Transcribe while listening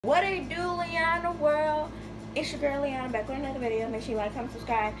What it do, Liana world? It's your girl Liana back with another video. Make sure you like, comment,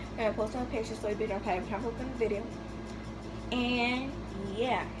 subscribe, and post notifications so you be notified every time I open a video. And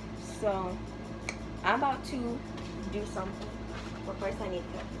yeah, so I'm about to do something. But first I need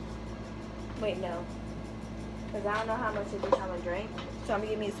to wait, no, because I don't know how much of this I'm gonna drink. So I'm gonna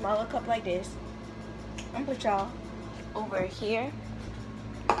give me a smaller cup like this. I'm gonna put y'all over here,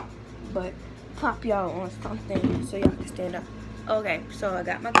 but pop y'all on something so y'all can stand up. Okay, so I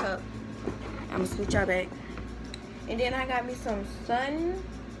got my cup. I'm gonna switch y'all back. And then I got me some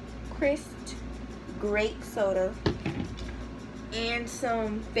Suncrest grape soda and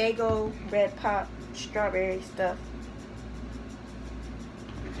some Faygo Red Pop strawberry stuff.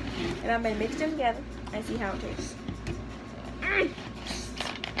 And I'm gonna mix them together and see how it tastes.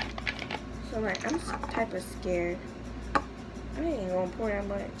 So like, I'm type of scared. I ain't gonna pour that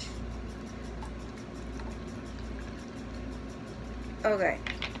much. Okay,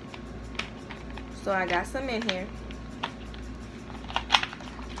 so I got some in here,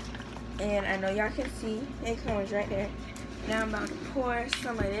 and I know y'all can see it comes right there. Now I'm about to pour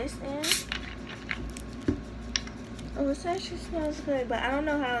some of this in. Oh, it actually smells good, but I don't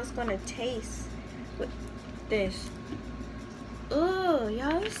know how it's gonna taste with this. Ooh,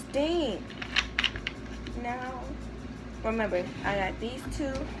 y'all, it stink. Now, remember, I got these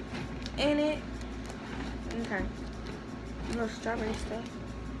two in it. Okay. Little strawberry stuff.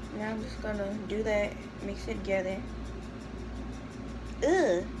 Now I'm just gonna do that, mix it together.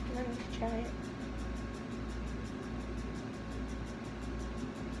 Ugh, let me try it.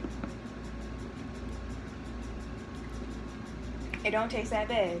 It don't taste that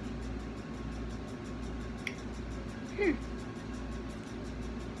bad.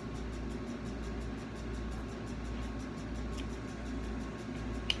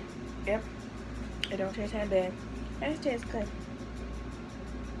 Yep, it don't taste that bad. It tastes good.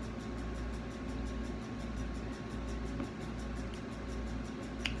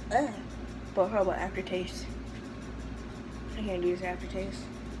 But horrible aftertaste. I can't do this aftertaste.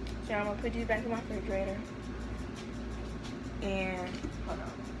 So I'm gonna put these back in my refrigerator. And hold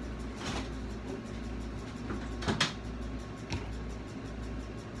on.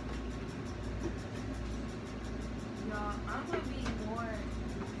 Y'all, I'm gonna be more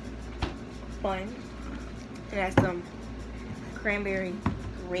fun. And that's some cranberry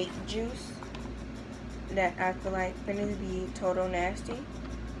grape juice that I feel like gonna be total nasty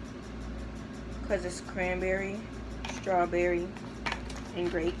because it's cranberry, strawberry,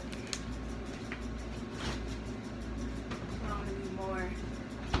 and grape. I want to be more.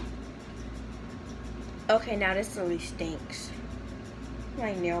 Okay, now this really stinks.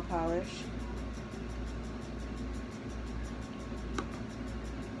 Like nail polish.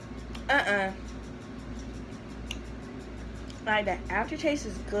 Like, the aftertaste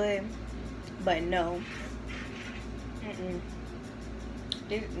is good, but no.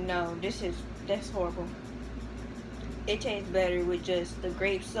 That's horrible. It tastes better with just the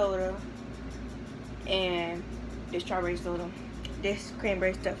grape soda and the strawberry soda. This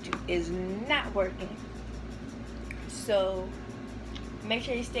cranberry stuff is not working. So make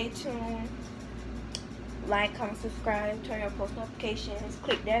sure you stay tuned. Like, comment, subscribe, turn on post notifications,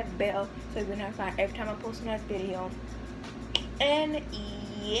 click that bell so you'll be notified every time I post another video. And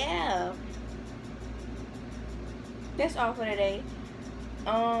yeah, that's all for today.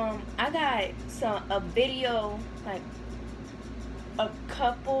 I got a video, like a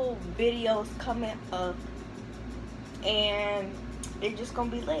couple videos coming up, and they're just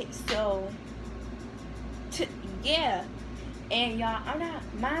gonna be late. So yeah, and y'all,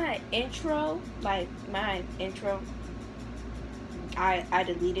 my intro, I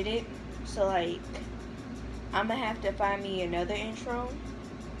deleted it. So like, I'm gonna have to find me another intro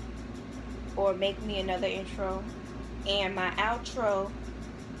or make me another intro. And my outro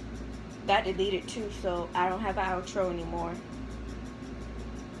got deleted too, so I don't have an outro anymore.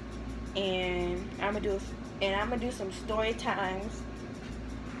 And I'm gonna do some story times.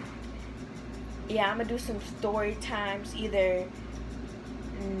 Yeah, I'm gonna do some story times either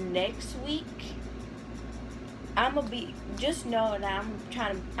next week. Just know that I'm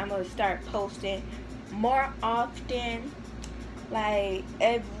gonna start posting more often, like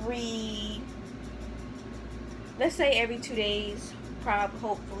let's say every 2 days,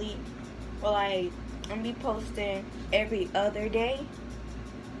 hopefully. Or like, I'm gonna be posting every other day.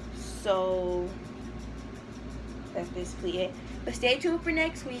 So that's basically it. But stay tuned for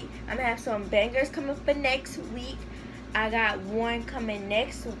next week. I'm gonna have some bangers coming for next week. I got one coming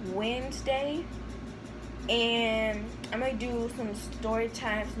next Wednesday. And I'm gonna do some story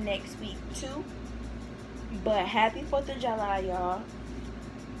times next week too. But happy 4th of July, y'all.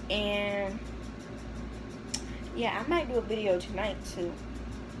 And yeah, I might do a video tonight too,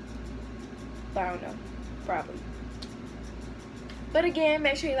 but I don't know, probably. But again,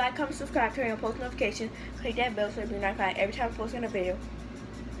 make sure you like, comment, subscribe, turn on post notifications, click that bell so you'll be notified every time I post a video.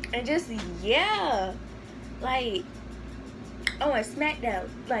 And just, yeah, like, I want to smack that,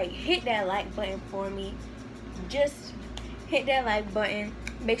 like, hit that like button for me. Just hit that like button.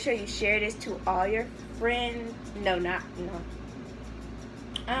 Make sure you share this to all your friends. No.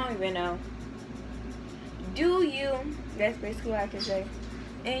 I don't even know. Do you? That's basically what I can say.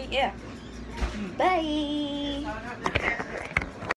 And yeah, bye.